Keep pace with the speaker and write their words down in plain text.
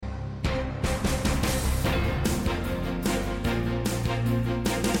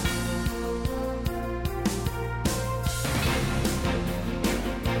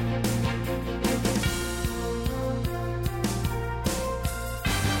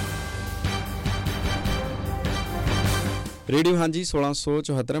Radio ਹਾਂਜੀ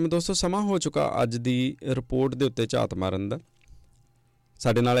 1674 में दोस्तों ਸਮਾਂ ਹੋ ਚੁੱਕਾ ਅੱਜ ਦੀ ਰਿਪੋਰਟ ਦੇ ਉੱਤੇ ਝਾਤ ਮਾਰਨ ਦਾ।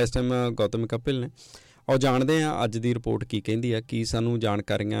 ਸਾਡੇ ਨਾਲ ਇਸ ਟਾਈਮ ਗੌਤਮ ਕਪਿਲ ਨੇ। ਆਓ ਜਾਣਦੇ ਹਾਂ ਅੱਜ ਦੀ ਰਿਪੋਰਟ ਕੀ ਕਹਿੰਦੀ ਹੈ, ਕੀ ਸਾਨੂੰ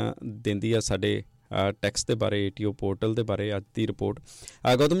ਜਾਣਕਾਰੀਆਂ ਦਿੰਦੀ ਆ ਸਾਡੇ ਟੈਕਸ ਦੇ ਬਾਰੇ, ATO ਪੋਰਟਲ ਦੇ ਬਾਰੇ। ਅੱਜ ਦੀ ਰਿਪੋਰਟ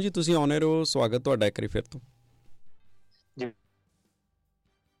ਗੌਤਮ ਜੀ ਤੁਸੀਂ ਆਉਣੇ ਰਹੋ, ਸਵਾਗਤ ਤੁਹਾਡਾ ਇੱਕ ਵਾਰੀ ਫਿਰ ਤੋਂ।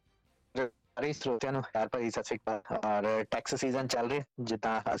 ਸਾਰੇ ਸਰੋਤਿਆਂ ਨੂੰ ਪਿਆਰ ਭਰੀ ਸਤਿ ਸ਼੍ਰੀ ਅਕਾਲ। ਔਰ ਟੈਕਸ ਸੀਜ਼ਨ ਚੱਲ ਰਿਹਾ,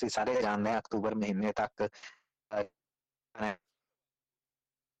 ਜਿੱਦਾਂ ਅਸੀਂ ਸਾਰੇ ਜਾਣਦੇ ਹਾਂ ਅਕਤੂਬਰ ਮਹੀਨੇ ਤੱਕ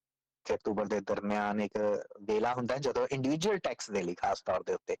ਅਕਤੂਬਰ ਦੇ ਦਰਮਿਆਨ ਇੱਕ ਵੇਲਾ ਹੁੰਦਾ ਜਦੋਂ ਇੰਡੀਵਿਜੂਅਲ ਟੈਕਸ ਦੇ ਲਈ, ਖਾਸ ਤੌਰ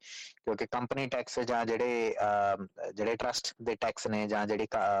ਦੇ ਉੱਤੇ, ਕਿਉਂਕਿ ਕੰਪਨੀ ਟੈਕਸ ਜਾਂ ਜਿਹੜੇ ਟਰਸਟ ਦੇ ਟੈਕਸ ਨੇ ਜਾਂ ਜਿਹੜੇ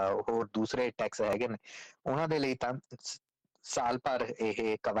ਹੋਰ ਦੂਸਰੇ ਟੈਕਸ ਹੈਗੇ ਨੇ ਉਹਨਾਂ ਦੇ ਲਈ ਤਾਂ ਸਾਲ ਭਰ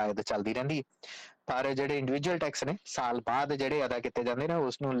ਇਹ ਕਵਾਇਦ ਚੱਲਦੀ ਰਹਿੰਦੀ ਹੈ। ਪਰ ਜਿਹੜੇ ਇੰਡੀਵਿਜੂਅਲ ਟੈਕਸ ਨੇ ਸਾਲ ਬਾਅਦ ਜਿਹੜੇ ਅਦਾ ਕੀਤੇ ਜਾਂਦੇ ਨੇ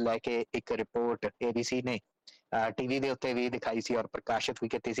ਉਸ ਨੂੰ ਲੈ ਕੇ ਇੱਕ ਰਿਪੋਰਟ ABC ਨੇ ਟੀਵੀ ਦੇ ਉੱਤੇ ਵੀ ਦਿਖਾਈ ਸੀ ਔਰ ਪ੍ਰਕਾਸ਼ਿਤ ਵੀ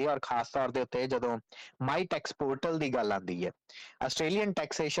ਕੀਤੀ ਸੀ। ਔਰ ਖਾਸ ਤੌਰ ਦੇ ਉੱਤੇ ਜਦੋਂ ਮਾਈ ਟੈਕਸ ਪੋਰਟਲ ਦੀ ਗੱਲ ਆਉਂਦੀ ਹੈ, ਆਸਟ੍ਰੇਲੀਅਨ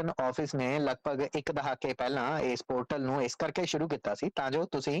ਟੈਕਸੇਸ਼ਨ ਆਫਿਸ ਨੇ ਲਗਭਗ ਇੱਕ ਦਹਾਕੇ ਪਹਿਲਾਂ ਇਸ ਪੋਰਟਲ ਨੂੰ ਇਸ ਕਰਕੇ ਸ਼ੁਰੂ ਕੀਤਾ ਸੀ ਤਾਂ ਜੋ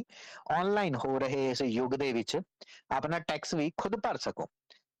ਤੁਸੀਂ ਆਨਲਾਈਨ ਹੋ ਰਹੇ ਇਸ ਯੁੱਗ ਦੇ ਵਿੱਚ ਆਪਣਾ ਟੈਕਸ ਵੀ ਖੁਦ ਭਰ ਸਕੋ।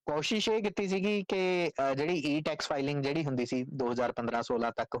 ਕੋਸ਼ਿਸ਼ ਇਹ ਕੀਤੀ ਸੀਗੀ ਕਿ ਜਿਹੜੀ ਈ ਟੈਕਸ ਫਾਈਲਿੰਗ ਜਿਹੜੀ ਹੁੰਦੀ ਸੀ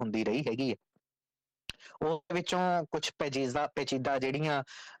 2015-16 ਤੱਕ ਹੁੰਦੀ ਰਹੀ ਹੈਗੀ ਹੈ, ਉਹ ਵਿੱਚੋਂ ਕੁਝ ਪੇਚੀਦਾ ਜਿਹੜੀਆਂ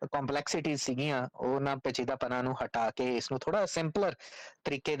ਕੰਪਲੈਕਸਿਟੀ ਸੀਗੀਆਂ ਉਹਨਾਂ ਪੇਚੀਦਾਪਨਾਂ ਨੂੰ ਹਟਾ ਕੇ ਇਸ ਨੂੰ ਥੋੜਾ ਸਿੰਪਲਰ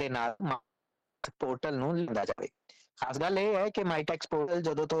ਤਰੀਕੇ ਦੇ ਨਾਲ ਪੋਰਟਲ ਨੂੰ ਲਿਆਂਦਾ ਜਾਵੇ। ਖਾਸ ਗੱਲ ਇਹ ਹੈ ਕਿ ਮਾਈ ਟੈਕਸ ਪੋਰਟਲ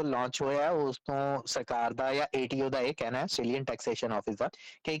ਜਦੋਂ ਤੋਂ ਲਾਂਚ ਹੋਇਆ ਉਸ ਤੋਂ ਸਰਕਾਰ ਦਾ ਜਾਂ ATO ਦਾ ਇਹ ਕਹਿਣਾ ਹੈ, ਆਸਟ੍ਰੇਲੀਅਨ ਟੈਕਸੇਸ਼ਨ ਆਫਿਸ ਦਾ,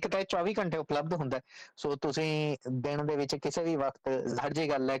 ਕਿ ਇੱਕ ਤਾਂ 24 ਘੰਟੇ ਉਪਲਬਧ ਹੁੰਦਾ। ਸੋ ਤੁਸੀਂ ਦਿਨ ਦੇ ਵਿੱਚ ਕਿਸੇ ਵੀ ਵਕਤ, ਹਰ ਜੀ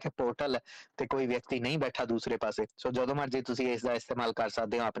ਗੱਲ ਹੈ ਕਿ ਪੋਰਟਲ ਤੇ ਕੋਈ ਵਿਅਕਤੀ ਨਹੀਂ ਬੈਠਾ ਦੂਸਰੇ ਪਾਸੇ, ਸੋ ਜਦੋਂ ਮਰਜੀ ਤੁਸੀਂ ਇਸ ਦਾ ਇਸਤੇਮਾਲ ਕਰ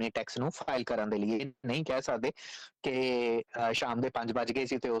ਸਕਦੇ ਹੋ ਆਪਣੀ ਟੈਕਸ ਨੂੰ ਫਾਈਲ ਕਰਨ ਦੇ ਲਈ। ਨਹੀਂ ਕਹਿ ਸਕਦੇ ਕਿ ਸ਼ਾਮ ਦੇ 5 ਵੱਜ ਗਏ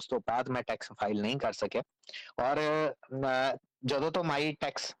ਸੀ ਤੇ ਉਸ ਤੋਂ ਬਾਅਦ ਮੈਂ ਟੈਕਸ ਫਾਈਲ ਨਹੀਂ ਕਰ ਸਕਿਆ। ਔਰ ਜਦੋਂ ਤੋਂ ਮਾਈ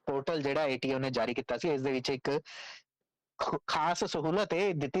ਟੈਕਸ ਪੋਰਟਲ ਜਿਹੜਾ ATO ਨੇ ਜਾਰੀ ਕੀਤਾ ਸੀ, ਇਸ ਦੇ ਵਿੱਚ ਇੱਕ ਖਾਸ ਸਹੂਲਤ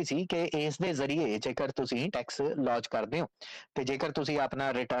ਇਹ ਦਿੱਤੀ ਸੀ ਕਿ ਇਸ ਦੇ ਜ਼ਰੀਏ ਜੇਕਰ ਤੁਸੀਂ ਟੈਕਸ ਲੌਂਚ ਕਰਦੇ ਹੋ ਤੇ ਜੇਕਰ ਤੁਸੀਂ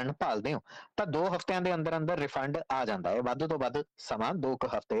ਆਪਣਾ ਰਿਟਰਨ ਭਾਲਦੇ ਹੋ ਤਾਂ 2 ਹਫ਼ਤਿਆਂ ਦੇ ਅੰਦਰ ਅੰਦਰ ਰਿਫੰਡ ਆ ਜਾਂਦਾ ਹੈ। ਵੱਧ ਤੋਂ ਵੱਧ ਸਮਾਂ 2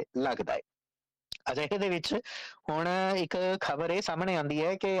 ਹਫ਼ਤੇ ਲੱਗਦਾ ਹੈ। ਅਜਿਹੇ ਦੇ ਵਿੱਚ ਹੁਣ ਇੱਕ ਖਬਰ ਇਹ ਸਾਹਮਣੇ ਆਉਂਦੀ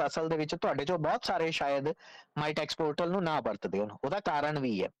ਹੈ ਕਿ ਅਸਲ ਦੇ ਵਿੱਚ ਤੁਹਾਡੇ ਚੋਂ ਬਹੁਤ ਸਾਰੇ ਸ਼ਾਇਦ ਮਾਈ ਟੈਕਸ ਪੋਰਟਲ ਨੂੰ ਨਾ ਵਰਤਦੇ ਹੋਣ। ਉਹਦਾ ਕਾਰਨ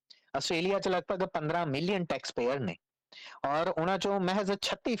ਵੀ ਹੈ, ਆਸਟ੍ਰੇਲੀਆ 'ਚ ਲਗਭਗ 15 ਮਿਲੀਅਨ ਟੈਕਸ ਪੇਅਰ ਨੇ ਔਰ ਉਹਨਾਂ ਚੋਂ ਮਹਿਜ਼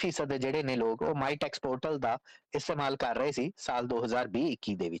 36% ਜਿਹੜੇ ਨੇ ਲੋਕ ਉਹ ਮਾਈ ਟੈਕਸ ਪੋਰਟਲ ਦਾ ਇਸਤੇਮਾਲ ਕਰ ਰਹੇ ਸੀ ਸਾਲ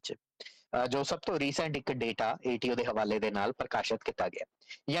 2020-21 ਦੇ ਵਿੱਚ, ਜੋ ਸਭ ਤੋਂ ਰੀਸੈਂਟ ਇੱਕ ਡੇਟਾ ATO ਦੇ ਹਵਾਲੇ ਦੇ ਨਾਲ ਪ੍ਰਕਾਸ਼ਿਤ ਕੀਤਾ ਗਿਆ।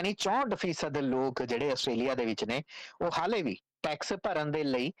 ਯਾਨੀ 64% ਲੋਕ ਜਿਹੜੇ ਆਸਟ੍ਰੇਲੀਆ ਦੇ ਵਿੱਚ ਨੇ ਉਹ ਹਾਲੇ ਵੀ ਟੈਕਸ ਭਰਨ ਦੇ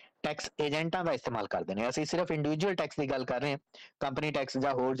ਲਈ ਟੈਕਸ ਏਜੰਟਾਂ ਦਾ ਇਸਤੇਮਾਲ ਕਰਦੇ ਨੇ। ਅਸੀਂ ਸਿਰਫ ਇੰਡੀਵਿਜੂਅਲ ਟੈਕਸ ਦੀ ਗੱਲ ਕਰ ਰਹੇ ਹਾਂ, ਕੰਪਨੀ ਟੈਕਸ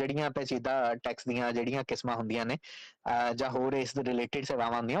ਜਾਂ ਹੋਰ ਜਿਹੜੀਆਂ ਪੇਚੀਦਾ ਟੈਕਸ ਦੀਆਂ ਜਿਹੜੀਆਂ ਕਿਸਮਾਂ ਹੁੰਦੀਆਂ ਨੇ ਜਾਂ ਹੋਰ ਇਸ ਦੇ ਰਿਲੇਟਿਡ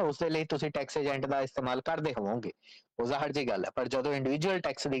ਸੇਵਾਵਾਂ ਹੁੰਦੀਆਂ ਉਸ ਦੇ ਲਈ ਤੁਸੀਂ ਟੈਕਸ ਏਜੰਟ ਦਾ ਇਸਤੇਮਾਲ ਕਰਦੇ ਹੋਵੋਗੇ, ਉਹ ਜ਼ਾਹਰ ਜੀ ਗੱਲ ਹੈ। ਪਰ ਜਦੋਂ ਇੰਡੀਵਿਜੂਅਲ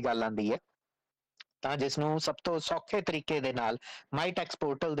ਟੈਕਸ ਦੀ ਗੱਲ ਆਉਂਦੀ ਹੈ ਤਾਂ ਜਿਸ ਨੂੰ ਸਭ ਤੋਂ ਸੌਖੇ ਤਰੀਕੇ ਦੇ ਨਾਲ ਮਾਈ ਟੈਕਸ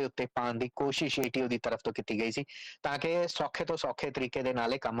ਪੋਰਟਲ ਦੇ ਉੱਤੇ ਪਾਉਣ ਦੀ ਕੋਸ਼ਿਸ਼ ATO ਦੀ ਤਰਫ ਤੋਂ ਕੀਤੀ ਗਈ ਸੀ ਤਾਂ ਕਿ ਸੌਖੇ ਤੋਂ ਸੌਖੇ ਤਰੀਕੇ ਦੇ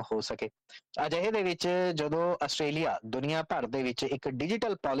ਨਾਲ ਇਹ ਕੰਮ ਹੋ ਸਕੇ। ਅਜਿਹੇ ਦੇ ਵਿੱਚ ਜਦੋਂ ਆਸਟ੍ਰੇਲੀਆ ਦੁਨੀਆ ਭਰ ਦੇ ਵਿੱਚ ਇੱਕ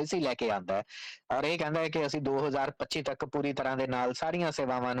ਡਿਜੀਟਲ ਪਾਲਿਸੀ ਲੈ ਕੇ ਆਉਂਦਾ ਹੈ ਔਰ ਇਹ ਕਹਿੰਦਾ ਹੈ ਕਿ ਅਸੀਂ 2025 ਤੱਕ ਪੂਰੀ ਤਰ੍ਹਾਂ ਦੇ ਨਾਲ ਸਾਰੀਆਂ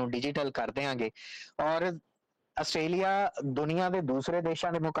ਸੇਵਾਵਾਂ ਨੂੰ ਡਿਜੀਟਲ ਕਰ ਦਿਆਂਗੇ, ਔਰ ਆਸਟ੍ਰੇਲੀਆ ਦੁਨੀਆ ਦੇ ਦੂਸਰੇ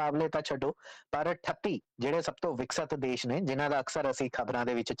ਦੇਸ਼ਾਂ ਦੇ ਮੁਕਾਬਲੇ ਤਾਂ ਛੱਡੋ, ਪਰ 38 ਜਿਹੜੇ ਸਭ ਤੋਂ ਵਿਕਸਿਤ ਦੇਸ਼ ਨੇ ਜਿਨ੍ਹਾਂ ਦਾ ਅਕਸਰ ਅਸੀਂ ਖਬਰਾਂ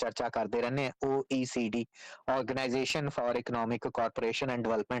ਦੇ ਵਿੱਚ ਚਰਚਾ ਕਰਦੇ ਰਹਿੰਦੇ ਹਾਂ, OECD organisation for economic cooperation and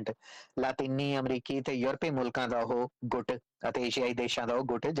development, ਲਾਤੀਨੀ ਅਮਰੀਕੀ ਤੇ ਯੂਰਪੀ ਮੁਲਕਾਂ ਦਾ ਉਹ ਗੁੱਟ ਅਤੇ ਏਸ਼ੀਆਈ ਦੇਸ਼ਾਂ ਦਾ ਉਹ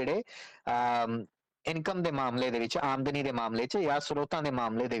ਗੁੱਟ ਜਿਹੜੇ ਇਨਕਮ ਦੇ ਮਾਮਲੇ ਦੇ ਵਿੱਚ, ਆਮਦਨੀ ਦੇ ਮਾਮਲੇ 'ਚ ਜਾਂ ਸਰੋਤਾਂ ਦੇ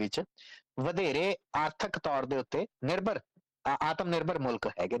ਮਾਮਲੇ ਦੇ ਵਿੱਚ ਵਧੇਰੇ ਆਰਥਿਕ ਤੌਰ ਦੇ ਉੱਤੇ ਆਤਮ ਨਿਰਭਰ ਮੁਲਕ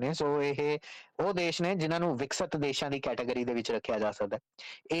ਹੈਗੇ ਨੇ। ਸੋ ਇਹ ਉਹ ਦੇਸ਼ ਨੇ ਜਿਨ੍ਹਾਂ ਨੂੰ ਵਿਕਸਿਤ ਦੇਸ਼ਾਂ ਦੀ ਕੈਟਾਗਰੀ ਦੇ ਵਿੱਚ ਰੱਖਿਆ ਜਾ ਸਕਦਾ।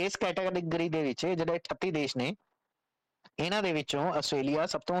 ਇਸ ਕੈਟਾਗਰੀ ਦੇ ਵਿੱਚ ਜਿਹੜੇ 38 ਦੇਸ਼ ਨੇ ਇਹਨਾਂ ਦੇ ਵਿੱਚੋਂ ਆਸਟ੍ਰੇਲੀਆ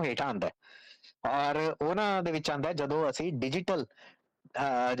ਸਭ ਤੋਂ ਹੇਠਾਂ ਆਉਂਦਾ ਔਰ ਉਹਨਾਂ ਦੇ ਵਿੱਚ ਆਉਂਦਾ ਜਦੋਂ ਅਸੀਂ ਡਿਜੀਟਲ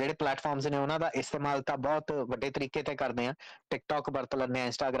ਜਿਹੜੇ ਪਲੇਟਫਾਰਮਸ ਨੇ ਉਹਨਾਂ ਦਾ ਇਸਤੇਮਾਲ ਤਾਂ ਬਹੁਤ ਵੱਡੇ ਤਰੀਕੇ ਤੇ ਕਰਦੇ ਹਾਂ, ਟਿਕਟੌਕ ਵਰਤ ਲੈਂਦੇ ਹਾਂ,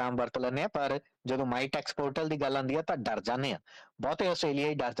 ਇੰਸਟਾਗ੍ਰਾਮ ਵਰਤ ਲੈਂਦੇ ਹਾਂ, ਪਰ ਜਦੋਂ ਮਾਈ ਟੈਕਸ ਪੋਰਟਲ ਦੀ ਗੱਲ ਆਉਂਦੀ ਹੈ ਤਾਂ ਡਰ ਜਾਂਦੇ ਹਾਂ। ਬਹੁਤੇ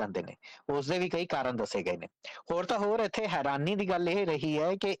ਆਸਟ੍ਰੇਲੀਆਈ ਡਰ ਜਾਂਦੇ ਨੇ, ਉਸਦੇ ਵੀ ਕਈ ਕਾਰਨ ਦੱਸੇ ਗਏ ਨੇ। ਹੋਰ ਤਾਂ ਹੋਰ ਇੱਥੇ ਹੈਰਾਨੀ ਦੀ ਗੱਲ ਇਹ ਰਹੀ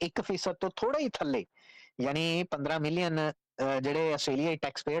ਹੈ ਕਿ 1% ਤੋਂ ਥੋੜਾ ਹੀ ਥੱਲੇ, ਯਾਨੀ 15 ਮਿਲੀਅਨ ਜਿਹੜੇ ਆਸਟ੍ਰੇਲੀਆਈ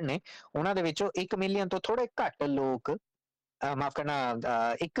ਟੈਕਸ ਪੇਅਰ ਨੇ ਉਹਨਾਂ ਦੇ ਵਿੱਚੋਂ 1 ਮਿਲੀਅਨ ਤੋਂ ਥੋੜੇ ਘੱਟ ਲੋਕ, ਮਾਫ ਕਰਨਾ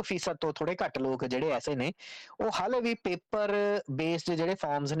 1% ਤੋਂ ਥੋੜੇ ਘੱਟ ਲੋਕ ਜਿਹੜੇ ਐਸੇ ਨੇ ਉਹ ਹਾਲੇ ਵੀ ਪੇਪਰ ਬੇਸਡ ਜਿਹੜੇ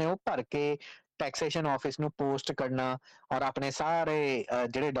ਫਾਰਮਸ ਨੇ ਉਹ ਭਰ ਕੇ ਟੈਕਸੇਸ਼ਨ ਆਫਿਸ ਨੂੰ ਪੋਸਟ ਕਰਨਾ ਔਰ ਆਪਣੇ ਸਾਰੇ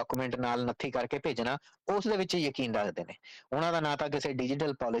ਜਿਹੜੇ ਡਾਕੂਮੈਂਟ ਨਾਲ ਨੱਥੀ ਕਰਕੇ ਭੇਜਣਾ, ਉਸ ਦੇ ਵਿੱਚ ਯਕੀਨ ਰੱਖਦੇ ਨੇ। ਉਹਨਾਂ ਦਾ ਨਾ ਤਾਂ ਕਿਸੇ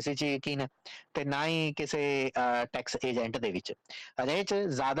ਡਿਜੀਟਲ ਪਾਲਿਸੀ 'ਚ ਯਕੀਨ ਹੈ ਤੇ ਨਾ ਹੀ ਕਿਸੇ ਟੈਕਸ ਏਜੰਟ ਦੇ ਵਿੱਚ। ਅਜਿਹੇ 'ਚ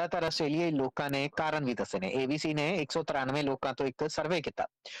ਜ਼ਿਆਦਾਤਰ ਆਸਟ੍ਰੇਲੀਆਈ ਲੋਕਾਂ ਨੇ ਕਾਰਨ ਵੀ ਦੱਸੇ ਨੇ। ABC ਨੇ 193 ਲੋਕਾਂ ਤੋਂ ਇੱਕ ਸਰਵੇ ਕੀਤਾ,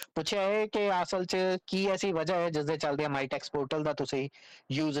 ਪੁੱਛਿਆ ਹੈ ਕਿ ਅਸਲ 'ਚ ਕੀ ਐਸੀ ਵਜ੍ਹਾ ਹੈ ਜਿਸ ਦੇ ਚੱਲਦੇ ਮਾਈ ਟੈਕਸ ਪੋਰਟਲ ਦਾ ਤੁਸੀਂ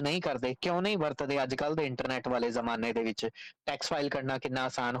ਯੂਜ਼ ਨਹੀਂ ਕਰਦੇ, ਕਿਉਂ ਨਹੀਂ ਵਰਤਦੇ? ਅੱਜ ਕੱਲ੍ਹ ਦੇ ਇੰਟਰਨੈਟ ਵਾਲੇ ਜ਼ਮਾਨੇ ਦੇ ਵਿੱਚ ਟੈਕਸ ਫਾਈਲ ਕਰਨਾ ਕਿੰਨਾ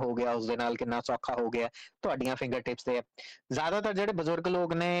ਆਸਾਨ ਹੋ ਗਿਆ, ਉਸਦੇ ਨਾਲ ਕਿੰਨਾ ਸੌਖਾ ਹੋ ਗਿਆ, ਤੁਹਾਡੀਆਂ ਫਿੰਗਰ ਟਿਪਸ ਤੇ ਹੈ। ਜ਼ਿਆਦਾਤਰ ਜਿਹੜੇ ਬਜ਼ੁਰਗ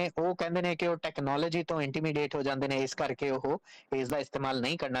ਲੋਕ ਨੇ ਉਹ ਕਹਿੰਦੇ ਨੇ ਕਿ ਉਹ ਟੈਕਨੋਲੋਜੀ ਤੋਂ ਇੰਟੀਮੀਡੇਟ ਹੋ ਜਾਂਦੇ ਨੇ, ਇਸ ਕਰਕੇ ਉਹ ਇਸ ਦਾ ਇਸਤੇਮਾਲ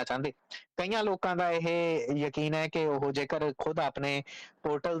ਨਹੀਂ ਕਰਨਾ ਚਾਹੁੰਦੇ। ਕਈਆਂ ਲੋਕਾਂ ਦਾ ਇਹ ਯਕੀਨ ਹੈ ਕਿ ਉਹ ਜੇਕਰ ਖੁਦ ਆਪਣੇ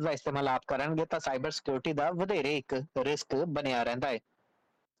ਪੋਰਟਲ ਦਾ ਇਸਤੇਮਾਲ ਆਪ ਕਰਨਗੇ ਤਾਂ ਸਾਈਬਰ ਸਿਕਿਉਰਿਟੀ ਦਾ ਵਧੇਰੇ ਇੱਕ ਰਿਸਕ ਬਣਿਆ ਰਹਿੰਦਾ ਹੈ।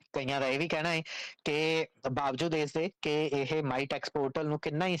 ਕਈਆਂ ਦਾ ਇਹ ਵੀ ਕਹਿਣਾ ਹੈ ਕਿ ਬਾਵਜੂਦ ਇਸ ਦੇ ਕਿ ਇਹ ਮਾਈ ਟੈਕਸ ਪੋਰਟਲ ਨੂੰ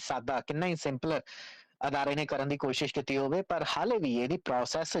ਕਿੰਨਾ ਹੀ ਸਾਦਾ, ਕਿੰਨਾ ਹੀ ਸਿੰਪਲ ਅਦਾਰੇ ਨੇ ਕਰਨ ਦੀ ਕੋਸ਼ਿਸ਼ ਕੀਤੀ ਹੋਵੇ, ਪਰ ਹਾਲੇ ਵੀ ਇਹਦੀ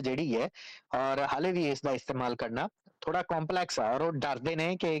ਪ੍ਰੋਸੈਸ ਜਿਹੜੀ ਹੈ ਔਰ ਹਾਲੇ ਵੀ ਇਸ ਦਾ ਇਸਤੇਮਾਲ ਕਰਨਾ ਥੋੜਾ ਕੰਪਲੈਕਸ ਆ, ਔਰ ਉਹ ਡਰਦੇ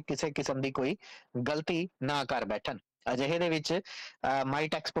ਨੇ ਕਿ ਕਿਸੇ ਕਿਸਮ ਦੀ ਕੋਈ ਗਲਤੀ ਨਾ ਕਰ ਬੈਠਣ। ਅਜਿਹੇ ਦੇ ਵਿੱਚ ਮਾਈ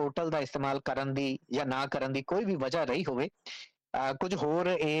ਟੈਕਸ ਪੋਰਟਲ ਦਾ ਇਸਤੇਮਾਲ ਕਰਨ ਦੀ ਜਾਂ ਨਾ ਕਰਨ ਦੀ ਕੋਈ ਵੀ ਵਜ੍ਹਾ ਰਹੀ ਹੋਵੇ। ਕੁਝ ਹੋਰ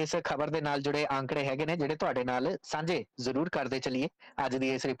ਇਸ ਖਬਰ ਦੇ ਨਾਲ ਜੁੜੇ ਆંકੜੇ ਹੈਗੇ ਨੇ ਜਿਹੜੇ ਤੁਹਾਡੇ ਨਾਲ ਸਾਂਝੇ ਜ਼ਰੂਰ ਕਰਦੇ ਚਲੀਏ ਅੱਜ ਦੀ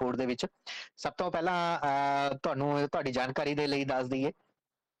ਇਸ ਰਿਪੋਰਟ ਦੇ ਵਿੱਚ। ਸਭ ਤੋਂ ਪਹਿਲਾਂ ਤੁਹਾਨੂੰ ਤੁਹਾਡੀ ਜਾਣਕਾਰੀ ਦੇ ਲਈ ਦੱਸ ਦਈਏ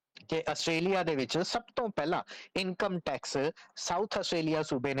ਕਿ ਆਸਟ੍ਰੇਲੀਆ ਦੇ ਵਿੱਚ ਸਭ ਤੋਂ ਪਹਿਲਾਂ ਇਨਕਮ ਟੈਕਸ ਸਾਊਥ ਆਸਟ੍ਰੇਲੀਆ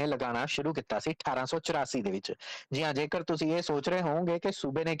ਸੂਬੇ ਨੇ ਲਗਾਉਣਾ ਸ਼ੁਰੂ ਕੀਤਾ ਸੀ 1884 ਦੇ ਵਿੱਚ। ਜੀ ਹਾਂ, ਜੇਕਰ ਤੁਸੀਂ ਇਹ ਸੋਚ ਰਹੇ ਹੋਵੋਗੇ ਕਿ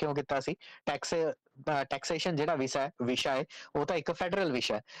ਸੂਬੇ ਨੇ ਕਿਉਂ ਕੀਤਾ ਸੀ, ਟੈਕਸੇਸ਼ਨ ਜਿਹੜਾ ਵਿਸ਼ਾ ਹੈ ਉਹ ਤਾਂ ਇੱਕ ਫੈਡਰਲ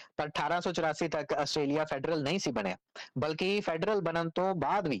ਵਿਸ਼ਾ ਹੈ, ਪਰ 1884 ਤੱਕ ਆਸਟ੍ਰੇਲੀਆ ਫੈਡਰਲ ਨਹੀਂ ਸੀ ਬਣਿਆ, ਬਲਕਿ ਫੈਡਰਲ ਬਣਨ ਤੋਂ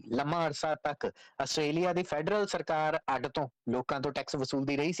ਬਾਅਦ ਵੀ ਲੰਮਾ ਅਰਸਾ ਤੱਕ ਆਸਟ੍ਰੇਲੀਆ ਦੀ ਫੈਡਰਲ ਸਰਕਾਰ ਅੱਡ ਤੋਂ ਲੋਕਾਂ ਤੋਂ ਟੈਕਸ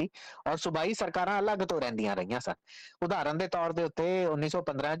ਵਸੂਲਦੀ ਰਹੀ ਸੀ ਔਰ ਸੂਬਾਈ ਸਰਕਾਰਾਂ ਅਲੱਗ ਤੋਂ ਰਹਿੰਦੀਆਂ ਰਹੀਆਂ ਸਨ। ਉਦਾਹਰਨ ਦੇ ਤੌਰ ਦੇ ਉੱਤੇ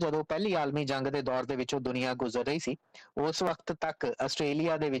 1915 ਜਦੋਂ ਪਹਿਲੀ ਆਲਮੀ ਜੰਗ ਦੇ ਦੌਰ ਦੇ ਵਿੱਚੋਂ ਦੁਨੀਆ ਗੁਜ਼ਰ ਰਹੀ ਸੀ, ਉਸ ਵਕਤ ਤੱਕ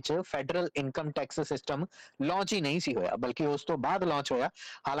ਆਸਟ੍ਰੇਲੀਆ ਦੇ ਵਿੱਚ federal income tax system launch ਹੀ ਨਹੀਂ ਸੀ ਹੋਇਆ, ਬਲਕਿ ਉਸ ਤੋਂ ਬਾਅਦ ਲਾਂਚ ਹੋਇਆ।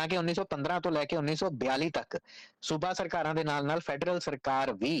 ਹਾਲਾਂਕਿ 1915 ਤੋਂ ਲੈ ਕੇ 1942 ਤੱਕ ਸੂਬਾ ਸਰਕਾਰਾਂ ਦੇ ਨਾਲ ਨਾਲ ਫੈਡਰਲ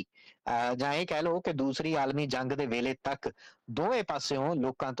ਸਰਕਾਰ ਵੀ ਜਾਂ ਇਹ ਕਹਿ ਲਓ ਕਿ ਦੂਸਰੀ ਆਲਮੀ ਜੰਗ ਦੇ ਵੇਲੇ ਤੱਕ ਦੋਵੇਂ ਪਾਸਿਓਂ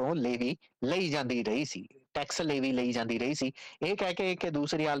ਲੋਕਾਂ ਤੋਂ ਲੇਵੀ ਲਈ ਜਾਂਦੀ ਰਹੀ ਸੀ, ਟੈਕਸ ਲੇਵੀ ਲਈ ਜਾਂਦੀ ਰਹੀ ਸੀ, ਇਹ ਕਹਿ ਕੇ ਕਿ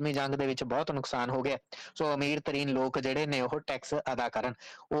ਦੂਸਰੀ ਆਲਮੀ ਜੰਗ ਦੇ ਵਿੱਚ ਬਹੁਤ ਨੁਕਸਾਨ ਹੋ ਗਿਆ, ਸੋ ਅਮੀਰ ਤਰੀਨ ਲੋਕ ਜਿਹੜੇ ਨੇ ਉਹ ਟੈਕਸ ਅਦਾ ਕਰਨ।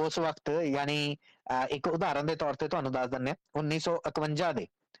 ਉਸ ਵਕਤ ਯਾਨੀ ਇੱਕ ਉਦਾਹਰਨ ਦੇ ਤੌਰ ਤੇ ਤੁਹਾਨੂੰ ਦੱਸ ਦਿੰਦੇ ਹਾਂ, 1951 ਦੇ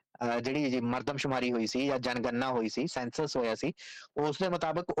ਜਿਹੜੀ ਮਰਦਮਸ਼ੁਮਾਰੀ ਹੋਈ ਸੀ ਜਾਂ ਜਨਗਣਨਾ ਹੋਈ ਸੀ, ਸੈਂਸਸ ਹੋਇਆ ਸੀ, ਉਸ ਦੇ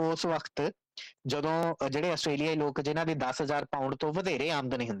ਮੁਤਾਬਕ ਉਸ ਵਕਤ ਜਦੋਂ ਜਿਹੜੇ ਆਸਟ੍ਰੇਲੀਆਈ ਲੋਕ ਜਿਨ੍ਹਾਂ ਦੀ 10,000 ਪਾਉਂਡ ਤੋਂ ਵਧੇਰੇ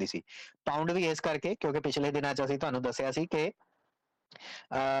ਆਮਦਨੀ ਹੁੰਦੀ ਸੀ, ਪਾਉਂਡ ਵੀ ਇਸ ਕਰਕੇ ਕਿਉਂਕਿ ਪਿਛਲੇ ਦਿਨਾਂ 'ਚ ਅਸੀਂ ਤੁਹਾਨੂੰ ਦੱਸਿਆ ਸੀ ਕਿ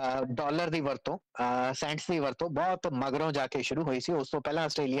ਡਾਲਰ ਦੀ ਵਰਤੋਂ, ਸੈਂਟਸ ਦੀ ਵਰਤੋਂ ਬਹੁਤ ਮਗਰੋਂ ਜਾ ਕੇ ਸ਼ੁਰੂ ਹੋਈ ਸੀ। ਉਸ ਤੋਂ ਪਹਿਲਾਂ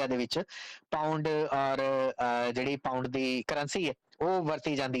ਆਸਟ੍ਰੇਲੀਆ ਦੇ ਵਿੱਚ ਪਾਉਂਡ ਔਰ ਜਿਹੜੀ ਪਾਉਂਡ ਦੀ ਕਰੰਸੀ ਹੈ ਉਹ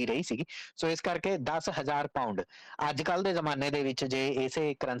ਵਰਤੀ ਜਾਂਦੀ ਰਹੀ ਸੀਗੀ, ਸੋ ਇਸ ਕਰਕੇ 10,000 ਪਾਉਂਡ ਅੱਜ ਕੱਲ੍ਹ ਦੇ ਜ਼ਮਾਨੇ ਦੇ ਵਿੱਚ ਜੇ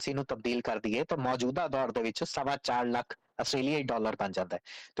ਇਸੇ ਕਰੰਸੀ ਨੂੰ ਤਬਦੀਲ ਕਰ ਦਈਏ ਤਾਂ ਮੌਜੂਦਾ ਦੌਰ ਦੇ ਵਿੱਚ 4.25 ਲੱਖ ਆਸਟ੍ਰੇਲੀਆਈ ਡਾਲਰ ਬਣ ਜਾਂਦਾ ਹੈ।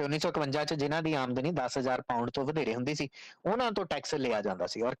 ਤੇ 1951 ਚ ਜਿਨ੍ਹਾਂ ਦੀ ਆਮਦਨੀ 10,000 ਪਾਉਂਡ ਤੋਂ ਵਧੇਰੇ ਹੁੰਦੀ ਸੀ ਉਹਨਾਂ ਤੋਂ ਟੈਕਸ ਲਿਆ ਜਾਂਦਾ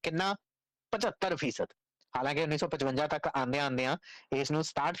ਸੀ, ਔਰ ਕਿੰਨਾ 75%। ਹਾਲਾਂਕਿ 1955 ਤੱਕ ਆਉਂਦਿਆਂ ਇਸ ਨੂੰ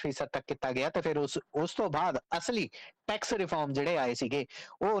 67% ਤੱਕ ਕੀਤਾ ਗਿਆ ਤੇ ਫਿਰ ਉਸ ਤੋਂ ਬਾਅਦ ਅਸਲੀ ਟੈਕਸ ਰਿਫਾਰਮ ਜਿਹੜੇ ਆਏ ਸੀਗੇ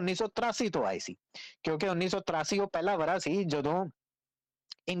ਉਹ 1983 ਤੋਂ ਆਏ ਸੀ, ਕਿਉਂਕਿ 1983 ਉਹ ਪਹਿਲਾ ਵਰ੍ਹਾ ਸੀ ਜਦੋਂ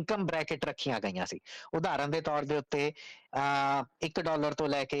ਇਨਕਮ ਬ੍ਰੈਕਟ ਰੱਖੀਆਂ ਗਈਆਂ ਸੀ। ਉਦਾਹਰਨ ਦੇ ਤੌਰ ਦੇ ਉੱਤੇ $1 ਤੋਂ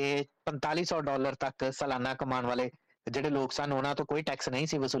ਲੈ ਕੇ $4500 ਤੱਕ ਸਾਲਾਨਾ ਕਮਾਉਣ ਵਾਲੇ ਜਿਹੜੇ ਲੋਕ ਸਨ ਉਹਨਾਂ ਤੋਂ ਕੋਈ ਟੈਕਸ ਨਹੀਂ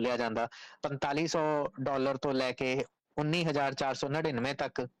ਸੀ ਵਸੂਲਿਆ ਜਾਂਦਾ। $4500 ਤੋਂ ਲੈ ਕੇ 19,499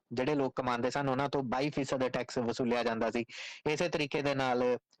 ਤੱਕ ਜਿਹੜੇ ਲੋਕ ਕਮਾਉਂਦੇ ਸਨ ਉਹਨਾਂ ਤੋਂ 22% ਦਾ ਟੈਕਸ ਵਸੂਲਿਆ ਜਾਂਦਾ ਸੀ। ਇਸੇ ਤਰੀਕੇ ਦੇ ਨਾਲ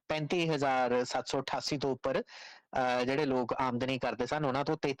 35,788 ਤੋਂ ਉੱਪਰ ਜਿਹੜੇ ਲੋਕ ਆਮਦਨੀ ਕਰਦੇ ਸਨ ਉਹਨਾਂ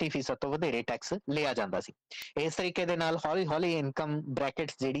ਤੋਂ 33% ਤੋਂ ਵਧੇਰੇ ਟੈਕਸ ਲਿਆ ਜਾਂਦਾ ਸੀ। ਇਸ ਤਰੀਕੇ ਦੇ ਨਾਲ ਹੌਲੀ ਹੌਲੀ ਇਨਕਮ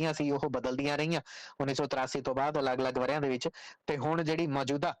ਬ੍ਰੈਕਟਸ ਜਿਹੜੀਆਂ ਸੀ ਉਹ ਬਦਲਦੀਆਂ ਰਹੀਆਂ 1983 ਤੋਂ ਬਾਅਦ ਅਲੱਗ-ਅਲੱਗ ਵਰ੍ਹਿਆਂ ਦੇ ਵਿੱਚ, ਤੇ ਹੁਣ ਜਿਹੜੀ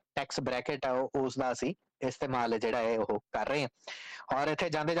ਮੌਜੂਦਾ ਟੈਕਸ ਬ੍ਰੈਕਟ ਆ ਉਸ ਦਾ ਅਸੀਂ ਇਸਤੇਮਾਲ ਜਿਹੜਾ ਹੈ ਉਹ ਕਰ ਰਹੇ ਹਾਂ। ਔਰ ਇੱਥੇ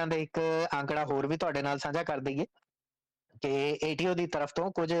ਜਾਂਦੇ ਜਾਂਦੇ ਇੱਕ ਆંકੜਾ ਹੋਰ ਵੀ ਤੁਹਾਡੇ ਨਾਲ ਸਾਂਝਾ ਕਰ ਦਈਏ ਕਿ ATO ਦੀ ਤਰਫ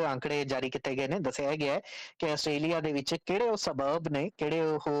ਤੋਂ ਕੁਝ ਆંકੜੇ ਜਾਰੀ ਕੀਤੇ ਗਏ ਨੇ। ਦੱਸਿਆ ਗਿਆ ਹੈ ਕਿ ਆਸਟ੍ਰੇਲੀਆ ਦੇ ਵਿੱਚ ਕਿਹੜੇ ਉਹ ਸਬਰਬ ਨੇ, ਕਿਹੜੇ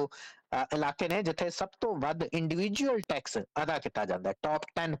ਉਹ ਇਲਾਕੇ ਨੇ ਜਿੱਥੇ ਸਭ ਤੋਂ ਵੱਧ ਇੰਡੀਵਿਜੂਅਲ ਟੈਕਸ ਅਦਾ ਕੀਤਾ ਜਾਂਦਾ। ਟੌਪ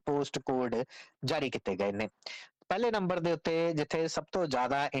 10 ਪੋਸਟ ਕੋਡ ਜਾਰੀ ਕੀਤੇ ਗਏ ਨੇ। ਪਹਿਲੇ ਨੰਬਰ ਦੇ ਉੱਤੇ ਜਿੱਥੇ ਸਭ ਤੋਂ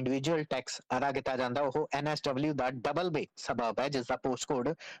ਜ਼ਿਆਦਾ ਇੰਡੀਵਿਜੂਅਲ ਟੈਕਸ ਅਦਾ ਕੀਤਾ ਜਾਂਦਾ ਉਹ NSW ਦਾ ਡਬਲ ਬੇ ਸਬਰਬ ਹੈ ਜਿਸ ਦਾ ਪੋਸਟ ਕੋਡ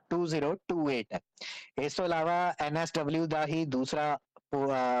 2028 ਹੈ। ਇਸ ਤੋਂ ਇਲਾਵਾ NSW ਦਾ ਹੀ ਦੂਸਰਾ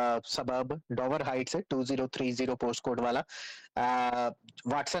ਸਬਰਬ ਡੋਵਰ ਹਾਈਟਸ 2030 ਪੋਸਟ ਕੋਡ ਵਾਲਾ,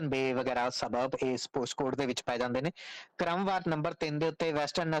 ਵਾਟਸਨ ਬੇ ਵਗੈਰਾ ਸਬਰਬ ਇਸ ਪੋਸਟ ਕੋਡ ਦੇ ਵਿੱਚ ਪਾਏ ਜਾਂਦੇ ਨੇ। ਕ੍ਰਮਵਾਰ ਨੰਬਰ 3 ਦੇ ਉੱਤੇ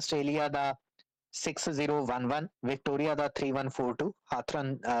ਵੈਸਟਰਨ ਆਸਟ੍ਰੇਲੀਆ ਦਾ 6011, ਵਿਕਟੋਰੀਆ ਦਾ 3142,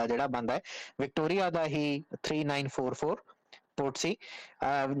 ਹਾਥਰਨ ਜਿਹੜਾ ਬਣਦਾ ਹੈ ਵਿਕਟੋਰੀਆ ਦਾ ਹੀ 3944 ਪੋਰਟਸੀ,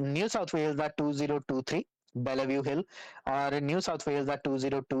 ਨਿਊ ਸਾਊਥ ਵੇਲਸ ਦਾ 2023 ਬੈਲੇਵਿਊ ਹਿਲ, ਔਰ ਨਿਊ ਸਾਊਥ ਵੇਲਸ ਦਾ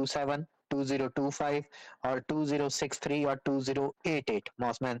 2027 2025 ਔਰ 2063 ਔਰ 2088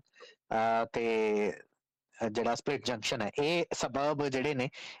 ਮੌਸਮੈਨ ਤੇ ਜਿਹੜਾ ਸਪਲਿਟ ਜੰਕਸ਼ਨ ਹੈ, ਇਹ ਸਬਰਬ ਜਿਹੜੇ ਨੇ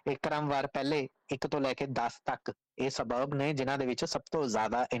ਇਹ ਕ੍ਰਮਵਾਰ ਪਹਿਲੇ 1 ਤੋਂ ਲੈ ਕੇ 10 ਤੱਕ ਇਹ ਸਬਰਬ ਨੇ ਜਿਨ੍ਹਾਂ ਦੇ ਵਿੱਚ ਸਭ ਤੋਂ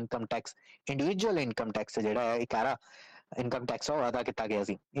ਜ਼ਿਆਦਾ income tax, individual income tax ਜਿਹੜਾ ਹੈ ਇਕਾਰਾ ਇਨਕਮ ਟੈਕਸ ਉਹ ਅਦਾ ਕੀਤਾ ਗਿਆ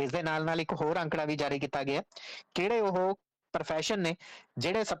ਸੀ। ਇਸ ਦੇ ਨਾਲ ਇੱਕ ਹੋਰ ਅੰਕੜਾ ਵੀ ਜਾਰੀ ਕੀਤਾ ਗਿਆ, ਕਿਹੜੇ ਉਹ ਪ੍ਰੋਫੈਸ਼ਨ ਨੇ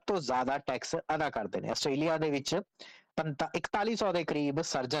ਜਿਹੜੇ ਸਭ ਤੋਂ ਜ਼ਿਆਦਾ ਟੈਕਸ ਅਦਾ ਕਰਦੇ ਨੇ। ਆਸਟ੍ਰੇਲੀਆ ਦੇ ਵਿੱਚ 4100 ਦੇ ਕਰੀਬ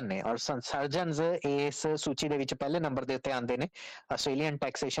ਸਰਜਨ ਨੇ ਔਰ ਸਰਜਨਸ ਇਸ ਸੂਚੀ ਦੇ ਵਿੱਚ ਪਹਿਲੇ ਨੰਬਰ ਦੇ ਉੱਤੇ ਆਉਂਦੇ ਨੇ ਆਸਟ੍ਰੇਲੀਅਨ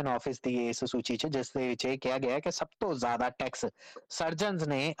ਟੈਕਸੇਸ਼ਨ ਆਫਿਸ ਦੀ ਇਸ ਸੂਚੀ 'ਚ, ਜਿਸ ਦੇ ਵਿੱਚ ਇਹ ਕਿਹਾ ਗਿਆ ਕਿ ਸਭ ਤੋਂ ਜ਼ਿਆਦਾ ਟੈਕਸ ਸਰਜਨਸ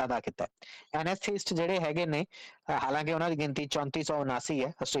ਨੇ ਅਦਾ ਕੀਤਾ। ਐਨਐਸਥਿਸਟ ਜਿਹੜੇ ਹੈਗੇ ਨੇ, ਹਾਲਾਂਕਿ ਉਹਨਾਂ ਦੀ ਗਿਣਤੀ 3479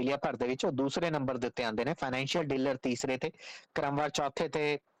 ਹੈ ਆਸਟ੍ਰੇਲੀਆ ਭਰ ਦੇ ਵਿੱਚ, ਉਹ ਦੂਸਰੇ ਨੰਬਰ ਦੇ ਉੱਤੇ ਆਉਂਦੇ ਨੇ। ਫਾਈਨੈਂਸ਼ੀਅਲ ਡੀਲਰ ਤੀਸਰੇ ਤੇ, ਕ੍ਰਮਵਾਰ ਚੌਥੇ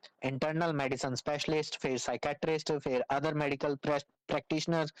ਤੇ ਇੰਟਰਨਲ ਮੈਡੀਸਨ ਸਪੈਸ਼ਲਿਸਟ, ਫਿਰ ਸਾਈਕੈਟਰਿਸਟ, ਫਿਰ other medical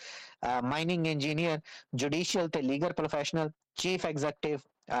practitioner, mining engineer, judicial ਤੇ ਲੀਗਲ ਪ੍ਰੋਫੈਸ਼ਨਲ, ਚੀਫ ਐਗਜ਼ੈਕਟਿਵ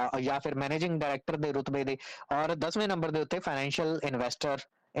ਜਾਂ ਫਿਰ ਮੈਨੇਜਿੰਗ ਡਾਇਰੈਕਟਰ ਦੇ ਰੁਤਬੇ ਦੇ, ਔਰ 10ਵੇਂ ਨੰਬਰ ਦੇ ਉੱਤੇ ਫਾਈਨੈਂਸ਼ੀਅਲ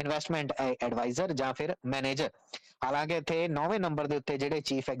ਇਨਵੈਸਟਮੈਂਟ ਐਡਵਾਈਜ਼ਰ ਜਾਂ ਫਿਰ ਮੈਨੇਜਰ। ਹਾਲਾਂਕਿ ਇੱਥੇ 9ਵੇਂ ਨੰਬਰ ਦੇ ਉੱਤੇ ਜਿਹੜੇ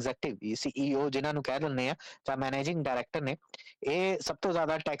ਚੀਫ ਐਗਜ਼ੈਕਟਿਵ CEO ਜਿਨ੍ਹਾਂ ਨੂੰ ਕਹਿ ਦਿੰਦੇ ਆ ਜਾਂ ਮੈਨੇਜਿੰਗ ਡਾਇਰੈਕਟਰ ਨੇ, ਇਹ ਸਭ ਤੋਂ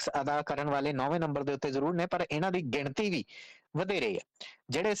ਜ਼ਿਆਦਾ ਟੈਕਸ ਅਦਾ ਕਰਨ ਵਾਲੇ 9ਵੇਂ ਨੰਬਰ ਦੇ ਉੱਤੇ ਜ਼ਰੂਰ ਨੇ, ਪਰ ਇਹਨਾਂ ਦੀ ਗਿਣਤੀ ਵੀ ਵਧੇਰੇ ਹੈ।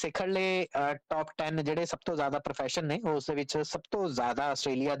 ਜਿਹੜੇ ਸਿਖਰਲੇ ਟੌਪ 10 ਜਿਹੜੇ ਸਭ ਤੋਂ ਜ਼ਿਆਦਾ ਪ੍ਰੋਫੈਸ਼ਨ ਨੇ, ਉਸ ਦੇ ਵਿੱਚ ਸਭ ਤੋਂ ਜ਼ਿਆਦਾ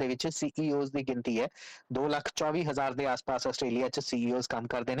ਆਸਟ੍ਰੇਲੀਆ ਦੇ ਵਿੱਚ CEOs ਦੀ ਗਿਣਤੀ ਹੈ। 2,24,000 ਦੇ ਆਸ-ਪਾਸ ਆਸਟ੍ਰੇਲੀਆ 'ਚ CEOs ਕੰਮ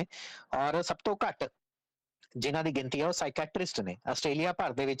ਕਰਦੇ ਨੇ, ਔਰ ਸਭ ਤੋਂ ਘੱਟ ਜਿਨ੍ਹਾਂ ਦੀ ਗਿਣਤੀ ਹੈ ਉਹ ਸਾਈਕੈਟਰਿਸਟ ਨੇ। ਆਸਟ੍ਰੇਲੀਆ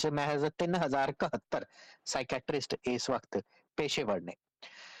ਭਰ ਦੇ ਵਿੱਚ ਮਹਿਜ਼ 3071 ਸਾਈਕੈਟਰਿਸਟ ਇਸ ਵਕਤ ਪੇਸ਼ੇਵਰ ਨੇ।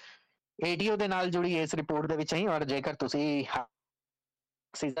 ATO ਦੇ ਨਾਲ ਜੁੜੀ ਇਸ ਰਿਪੋਰਟ ਦੇ ਵਿੱਚ ਹੀ, ਔਰ ਜੇਕਰ ਤੁਸੀਂ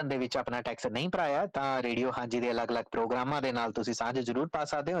ਸੀਜ਼ਨ ਦੇ ਵਿੱਚ ਆਪਣਾ ਟੈਕਸ ਨਹੀਂ ਭਰਾਇਆ ਤਾਂ ਰੇਡੀਓ ਹਾਂਜੀ ਦੇ ਅਲੱਗ-ਅਲੱਗ ਪ੍ਰੋਗਰਾਮਾਂ ਦੇ ਨਾਲ ਤੁਸੀਂ ਸਾਂਝ ਜ਼ਰੂਰ ਪਾ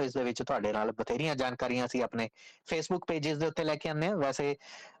ਸਕਦੇ ਹੋ। ਇਸ ਦੇ ਵਿੱਚ ਤੁਹਾਡੇ ਨਾਲ ਬਥੇਰੀਆਂ ਜਾਣਕਾਰੀਆਂ ਅਸੀਂ ਆਪਣੇ ਫੇਸਬੁੱਕ ਪੇਜਸ ਦੇ ਉੱਤੇ ਲੈ ਕੇ ਆਉਂਦੇ ਹਾਂ। ਵੈਸੇ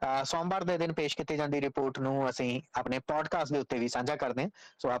ਸੋਮਵਾਰ ਦੇ ਦਿਨ ਪੇਸ਼ ਕੀਤੀ ਜਾਂਦੀ ਰਿਪੋਰਟ ਨੂੰ ਅਸੀਂ ਆਪਣੇ ਪੋਡਕਾਸਟ ਦੇ ਉੱਤੇ ਵੀ ਸਾਂਝਾ ਕਰਦੇ ਹਾਂ,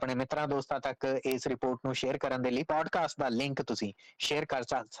 ਸੋ ਆਪਣੇ ਮਿੱਤਰਾਂ ਦੋਸਤਾਂ ਤੱਕ ਇਸ ਰਿਪੋਰਟ ਨੂੰ ਸ਼ੇਅਰ ਕਰਨ ਦੇ ਲਈ ਪੋਡਕਾਸਟ ਦਾ ਲਿੰਕ ਤੁਸੀਂ ਸ਼ੇਅਰ ਕਰ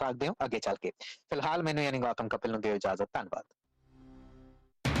ਸਕਦੇ ਹੋ ਅੱਗੇ ਚੱਲ ਕੇ। ਫਿਲਹਾਲ ਮੈਨੂੰ ਯਾਨੀ ਗੌਤਮ ਕਪਿਲ ਨੂੰ ਦਿਓ ਇਜਾਜ਼ਤ। ਧੰਨਵਾਦ।